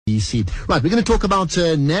DC. Right, we're going to talk about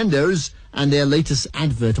Nandos and their latest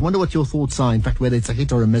advert. I wonder what your thoughts are. In fact, whether it's a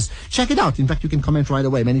hit or a miss. Check it out. In fact, you can comment right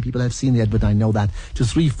away. Many people have seen the advert. I know that. To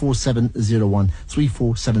 34701.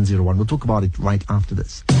 34701. We'll talk about it right after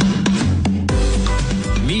this.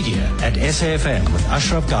 Media at SAFM with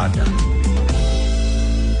Ashraf Gardner.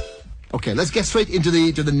 Okay, let's get straight into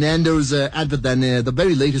the Nando's advert then, the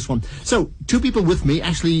very latest one. So, two people with me.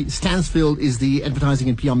 Ashely Stansfiled is the Advertising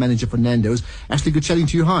and PR Manager for Nando's. Ashely, good chatting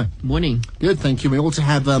to you. Hi. Morning. Good, thank you. We also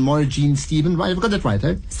have Moira Stephton, right? I've got that right,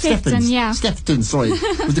 eh? Stephton, yeah. Stephton, sorry.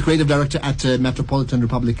 Who's the Creative Director at Metropolitan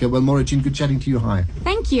Republic. Well, Moira, good chatting to you. Hi.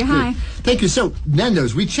 Thank you. Hi. Good. Thank you. So,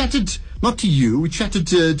 Nando's, we chatted... Not to you. We chatted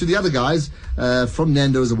to the other guys from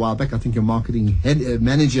Nando's a while back. I think your marketing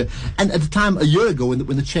manager. And at the time, a year ago, when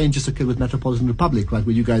the change just occurred with Metropolitan Republic, right,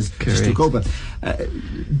 where you guys just took over.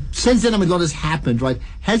 Since then, I mean, a lot has happened, right?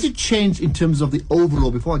 Has it changed in terms of the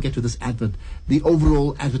overall, before I get to this advert, the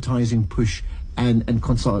overall advertising push and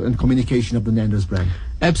communication of the Nando's brand?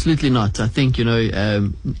 Absolutely not. I think,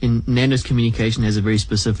 Nando's communication has a very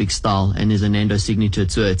specific style and there's a Nando signature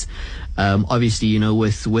to it. Obviously,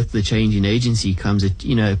 with the change in agency comes a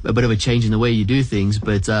bit of a change in the way you do things.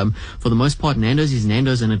 But for the most part, Nando's is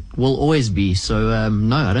Nando's and it will always be. So,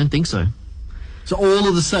 no, I don't think so. So all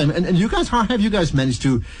of the same. And you guys, how have you guys managed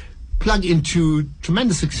to plug into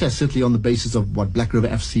tremendous success, certainly on the basis of what Black River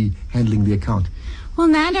FC handling the account? Well,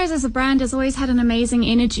 Nando's as a brand has always had an amazing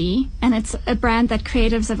energy, and it's a brand that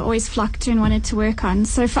creatives have always flocked to and wanted to work on.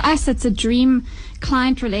 So for us, it's a dream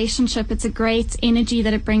client relationship. It's a great energy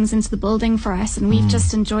that it brings into the building for us, and we've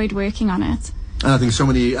just enjoyed working on it. And I think so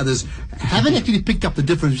many others haven't actually picked up the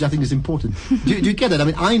difference, which I think is important. Do you get it? I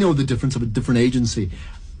mean, I know the difference of a different agency.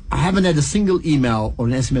 I haven't had a single email or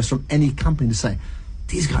an SMS from any company to say,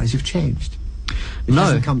 these guys have changed. It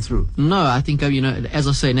hasn't come through. No, I think, as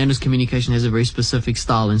I say, Nando's communication has a very specific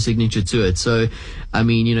style and signature to it. So, I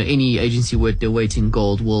mean, any agency worth their weight in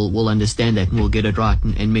gold will understand that and will get it right,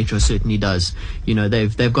 and Metro certainly does.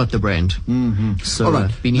 They've got the brand. Mm-hmm. So, all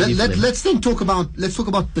right. Let's talk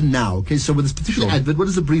about the now. Okay, so with this particular advert, what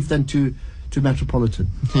is the brief then to Metropolitan?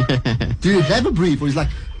 Do you have a brief, or is like,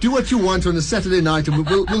 do what you want on a Saturday night, and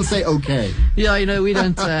we'll say okay? Yeah, we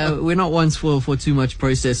don't. We're not ones for too much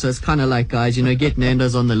process. So it's kind of like, guys, get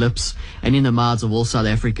Nando's on the lips and in the mouths of all South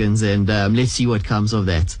Africans, and let's see what comes of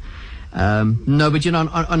that. No, but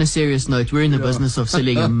on a serious note, we're in the business of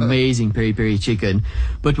selling amazing peri-peri chicken,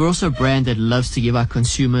 but we're also a brand that loves to give our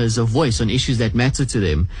consumers a voice on issues that matter to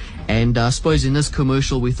them. And I suppose in this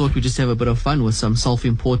commercial, we thought we'd just have a bit of fun with some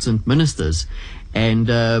self-important ministers. And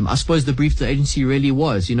I suppose the brief to the agency really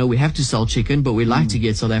was, we have to sell chicken, but we like to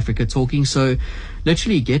get South Africa talking. So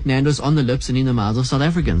literally get Nando's on the lips and in the mouths of South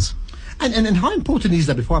Africans. And how important is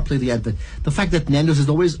that, before I play the advert, the fact that Nando's has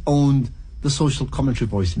always owned the social commentary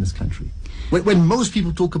voice in this country? When most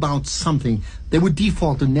people talk about something, they would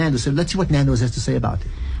default to Nando's. So let's see what Nando's has to say about it.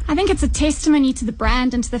 I think it's a testimony to the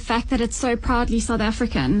brand and to the fact that it's so proudly South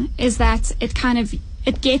African, is that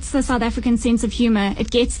it gets the South African sense of humor, it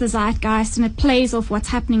gets the zeitgeist, and it plays off what's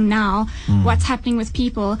happening now, what's happening with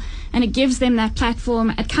people, and it gives them that platform.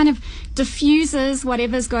 It kind of diffuses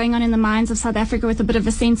whatever's going on in the minds of South Africa with a bit of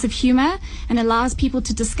a sense of humor, and allows people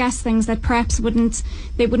to discuss things that perhaps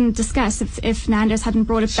they wouldn't discuss if Nando's hadn't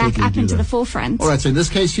brought it back up into the forefront. All right, so in this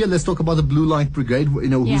case here, let's talk about the Blue Light Brigade.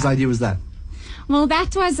 Whose idea was that? Well,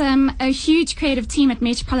 that was a huge creative team at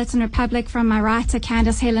Metropolitan Republic, from my writer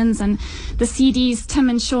Candace Helens and the CDs Tim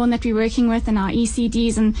and Sean that we're working with, and our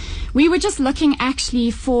ECDs, and we were just looking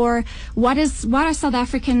actually for what are South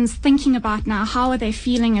Africans thinking about now, how are they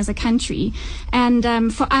feeling as a country, and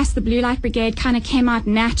for us the Blue Light Brigade kind of came out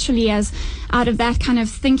naturally as out of that kind of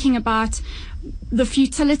thinking about the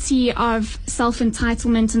futility of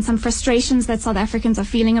self-entitlement and some frustrations that South Africans are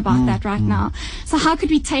feeling about that right now. So how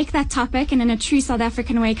could we take that topic and in a true South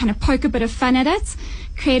African way kind of poke a bit of fun at it,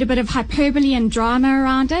 create a bit of hyperbole and drama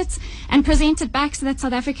around it, and present it back so that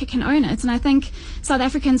South Africa can own it? And I think South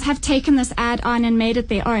Africans have taken this ad on and made it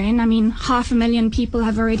their own. I mean, 500,000 people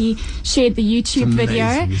have already shared the YouTube video,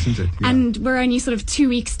 isn't it? Yeah. And we're only sort of 2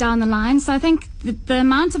 weeks down the line. So I think the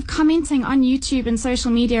amount of commenting on YouTube and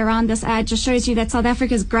social media around this ad just shows you that South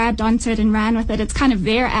Africa's grabbed onto it and ran with it. It's kind of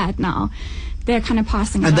their ad now. They're kind of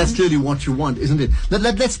passing it And on. that's clearly what you want, isn't it?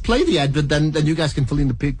 Let's play the advert, then you guys can fill in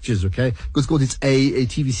the pictures, okay? Because it's a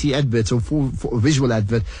TVC advert, so for a visual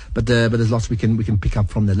advert, but there's lots we can pick up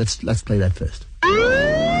from there. Let's play that first.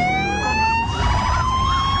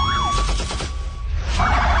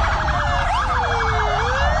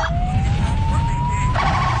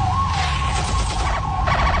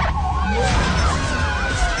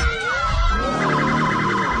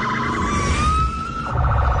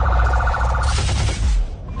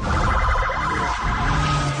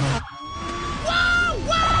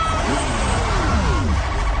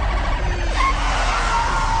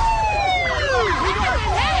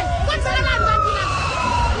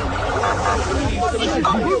 I've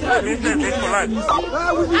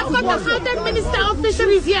got the Gauteng Minister of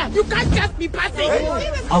Fisheries here. You can't just be passing.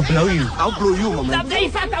 I'll blow you. I'll blow you, my man. In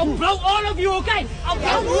fact, I'll blow all of you, okay? I'll blow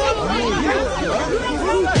all of you.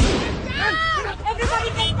 Everybody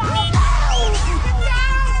get down.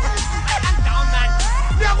 I'm down, man.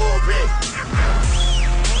 They're moving.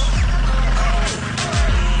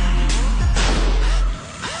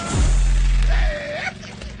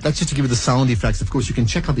 That's just to give you the sound effects. Of course, you can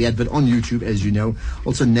check out the advert on YouTube, as you know.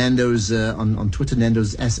 Also, Nandos on Twitter,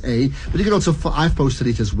 Nandos SA. But you can also, I've posted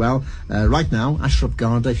it as well. Right now, Ashely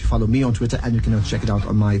Garda, if you follow me on Twitter, and you can check it out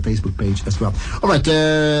on my Facebook page as well. All right,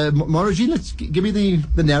 Moira, let's give me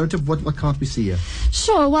the narrative. What can't we see here?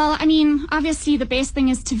 Sure. Well, I mean, obviously the best thing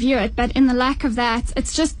is to view it, but in the lack of that,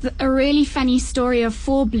 it's just a really funny story of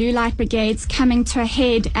 4 blue light brigades coming to a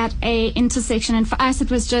head at a intersection. And for us, it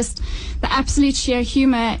was just the absolute sheer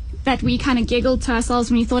humor that we kind of giggled to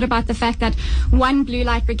ourselves when we thought about the fact that one blue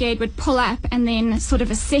light brigade would pull up and then sort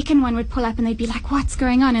of a second one would pull up and they'd be like, what's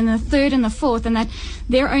going on? And the third and the fourth, and that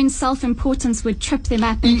their own self-importance would trip them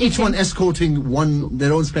up. Each one escorting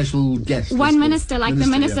their own special guest. One minister, like the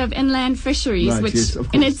Minister of Inland Fisheries, Right, which yes,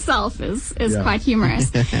 in itself is quite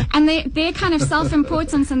humorous. And their kind of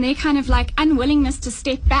self-importance and their kind of like unwillingness to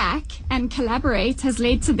step back and collaborate has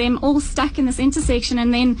led to them all stuck in this intersection,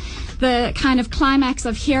 and then the kind of climax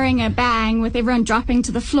of hearing a bang with everyone dropping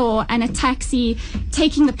to the floor and a taxi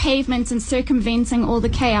taking the pavement and circumventing all the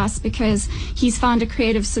chaos because he's found a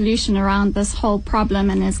creative solution around this whole problem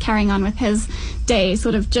and is carrying on with his day,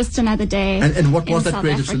 sort of just another day. And what was that South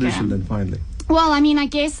creative Africa. solution then, finally? Well, I mean, I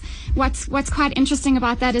guess what's quite interesting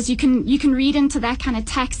about that is you can read into that kind of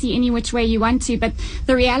taxi any which way you want to, but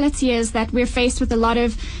the reality is that we're faced with a lot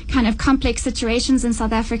of kind of complex situations in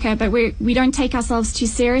South Africa, but we don't take ourselves too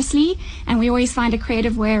seriously, and we always find a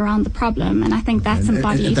creative way around the problem, and I think that's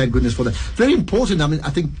embodied. And thank goodness for that. Very important. I mean, I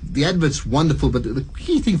think the advert's wonderful, but the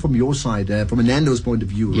key thing from your side, from a Nando's point of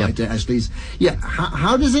view, Yep. right, Ashely's,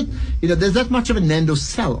 how does it, there's that much of a Nando's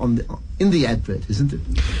sell in the advert, isn't it?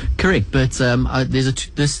 Correct, but there's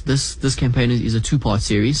this campaign is a 2-part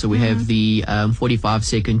series. So we have the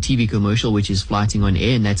 45-second TV commercial, which is flighting on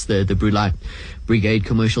air, and that's the Blue Light Brigade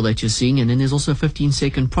commercial that you're seeing, and then there's also a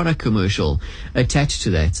 15-second product commercial attached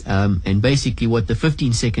to that. And basically, what the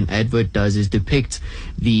 15-second advert does is depict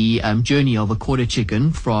the journey of a quarter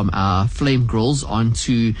chicken from our flame grills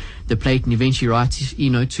onto the plate, and eventually right,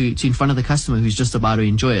 to in front of the customer who's just about to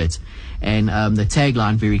enjoy it. And the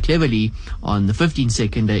tagline, very cleverly, on the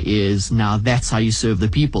 15-seconder is, "Now that's how you serve the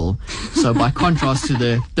people." So by contrast to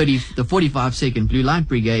the 45-second Blue Light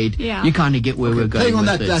Brigade, you kind of get where we're going. Playing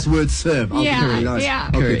on with that word serve. Yeah, Very nice. yeah.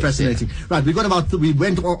 Okay, Correct, fascinating. Right, we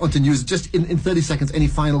went on to news. Just in 30 seconds, any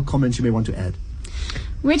final comments you may want to add?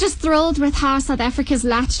 We're just thrilled with how South Africa's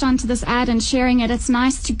latched onto this ad and sharing it. It's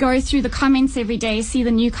nice to go through the comments every day, see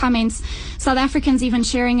the new comments. South Africans even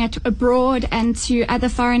sharing it abroad and to other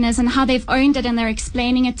foreigners, and how they've owned it and they're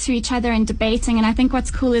explaining it to each other and debating. And I think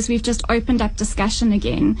what's cool is we've just opened up discussion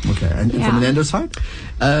again. Okay, and from the Nando side?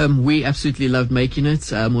 We absolutely loved making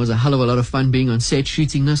it. It was a hell of a lot of fun being on set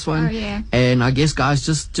shooting this one. Oh, yeah. And I guess, guys,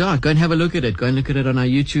 just go and have a look at it. Go and look at it on our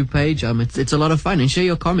YouTube page. It's a lot of fun, and share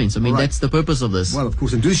your comments. I mean, that's the purpose of this. Well, of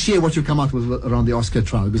course, and do share what you come out with around the Oscar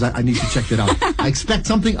trial, because I need to check that out. I expect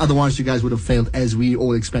something, otherwise you guys would have failed, as we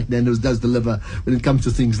all expect. Nando's does deliver when it comes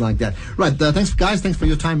to things like that. Right, thanks, guys. Thanks for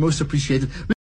your time. Most appreciated.